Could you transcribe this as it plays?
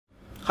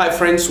Hi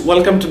friends,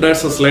 welcome to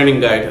Nurses Learning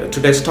Guide.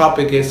 Today's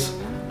topic is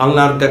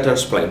ulnar gutter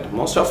splint.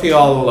 Most of you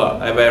all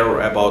are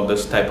aware about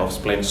this type of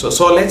splint. So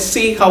let's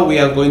see how we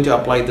are going to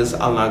apply this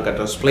ulnar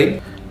gutter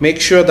splint.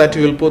 Make sure that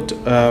you will put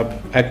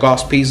a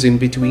gauze piece in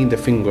between the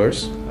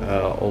fingers.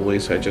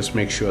 Always just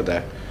make sure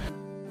that.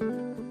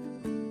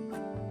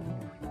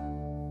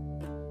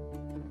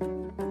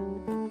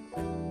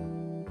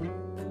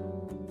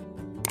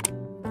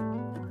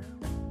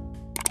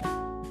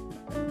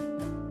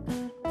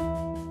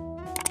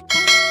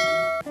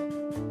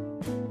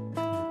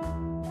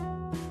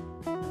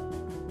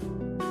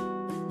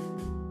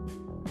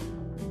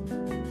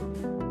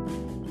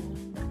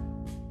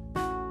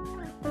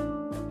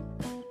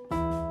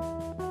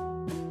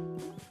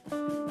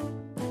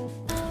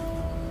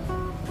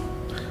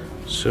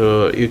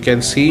 So you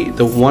can see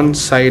the one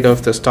side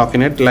of the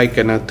stockinette like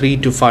in a 3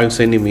 to 5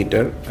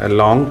 centimeter, a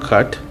long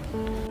cut.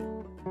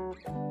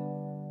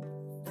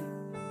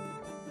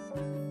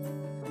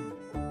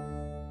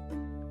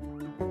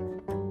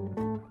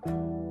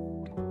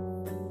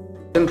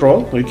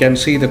 Roll, you can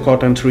see the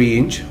cotton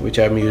 3-inch which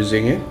I am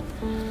using it.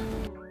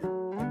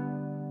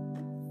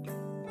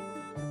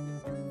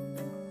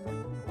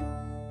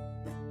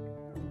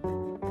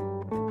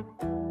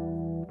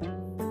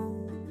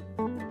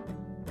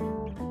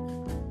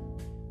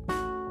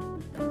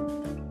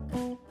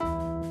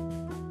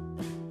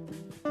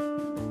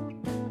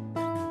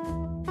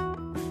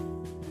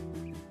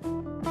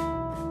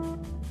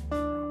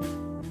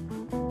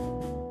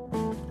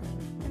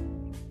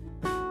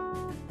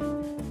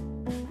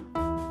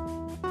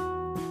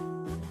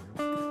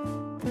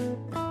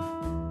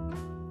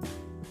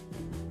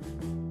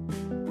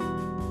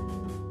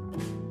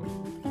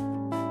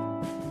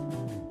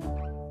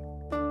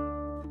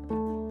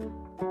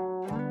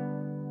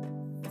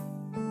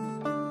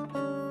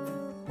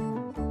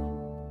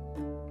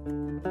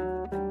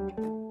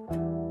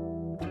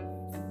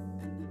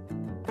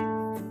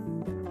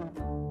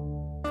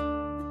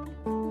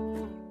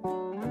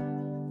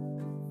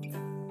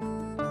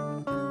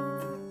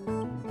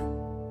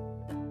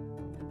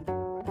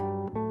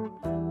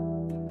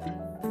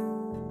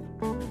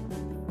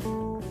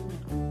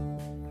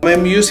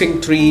 I'm using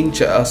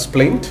 3-inch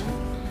splint,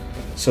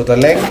 so the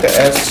length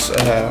as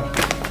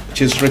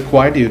which is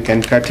required, you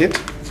can cut it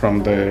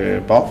from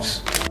the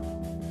box.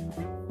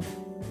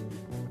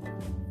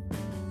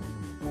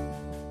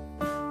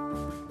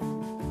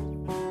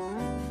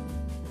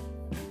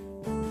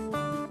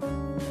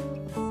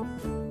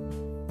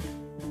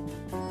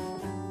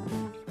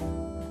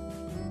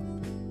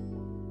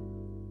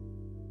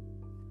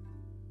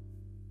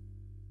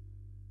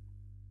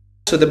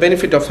 So the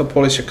benefit of a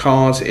polished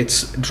gauze,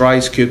 it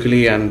dries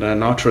quickly and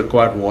not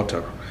require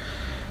water.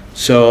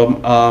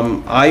 So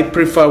I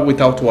prefer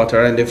without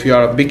water, and if you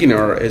are a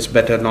beginner, it's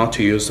better not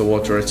to use the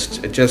water. It's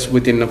just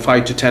within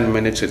 5 to 10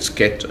 minutes it's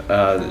get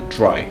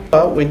dry.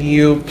 When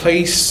you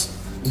place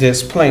this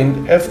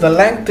splint, if the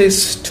length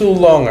is too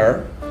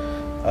longer,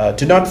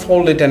 do not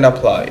fold it and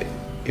apply.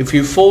 If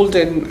you fold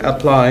and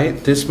apply,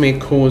 this may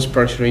cause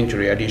pressure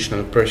injury,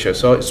 additional pressure.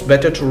 So it's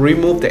better to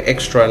remove the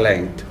extra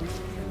length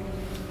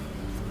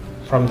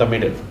from the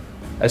middle.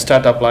 I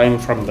start applying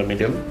from the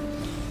middle.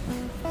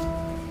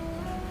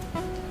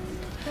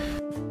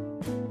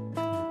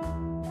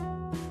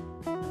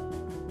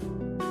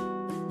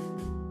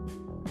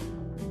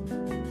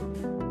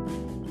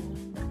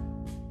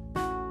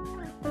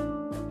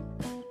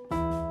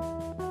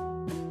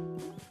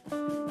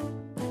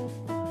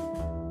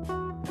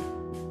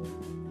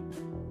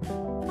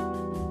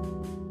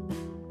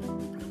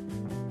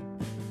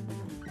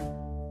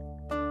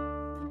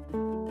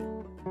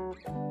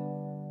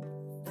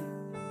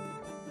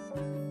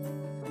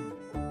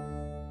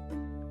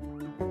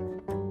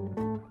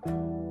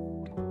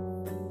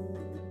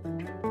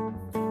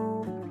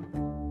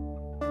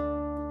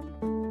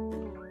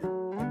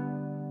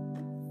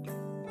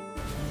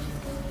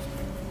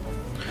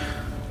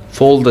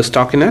 Fold the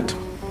stockinette.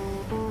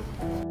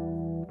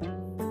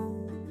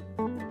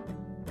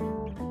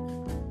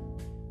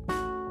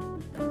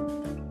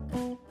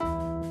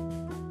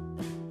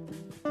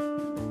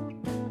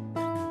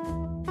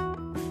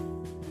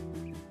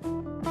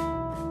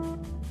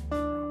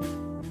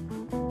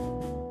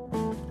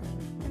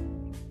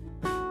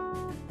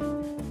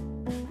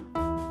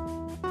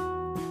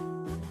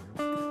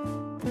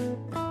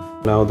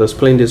 Now the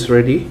splint is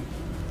ready.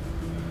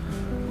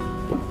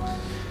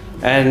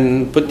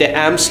 And put the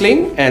arm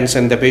sling and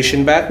send the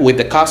patient back with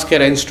the cast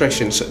care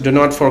instructions. Do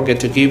not forget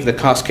to give the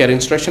cast care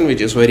instruction, which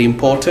is very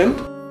important.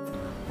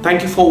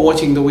 Thank you for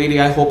watching the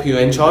video. I hope you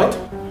enjoyed.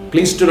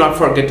 Please do not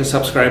forget to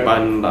subscribe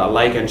and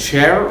like and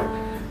share.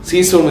 See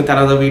you soon with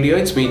another video.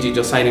 It's me,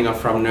 Jijo, signing off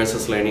from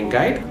Nurses Learning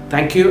Guide.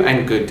 Thank you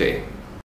and good day.